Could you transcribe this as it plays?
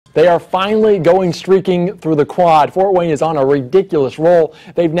They are finally going streaking through the quad. Fort Wayne is on a ridiculous roll.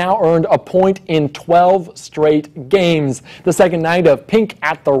 They've now earned a point in 12 straight games. The second night of pink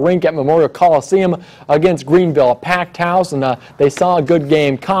at the rink at Memorial Coliseum against Greenville, a packed house, and they saw a good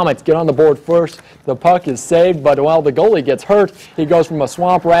game. Komets get on the board first. The puck is saved, but while the goalie gets hurt, he goes from a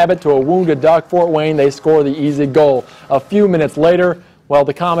swamp rabbit to a wounded duck. Fort Wayne, they score the easy goal. A few minutes later, well,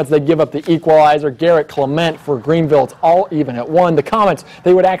 the Komets, they give up the equalizer. Garrett Clement for Greenville. It's all even at 1. The Komets,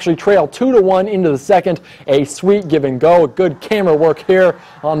 they would actually trail 2-1 into the second. A sweet give and go. A good camera work here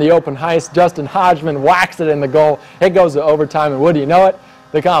on the open heist. Justin Hodgman whacks it in the goal. It goes to overtime, and would you know it,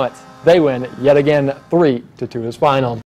 the Komets, they win yet again 3-2 is final.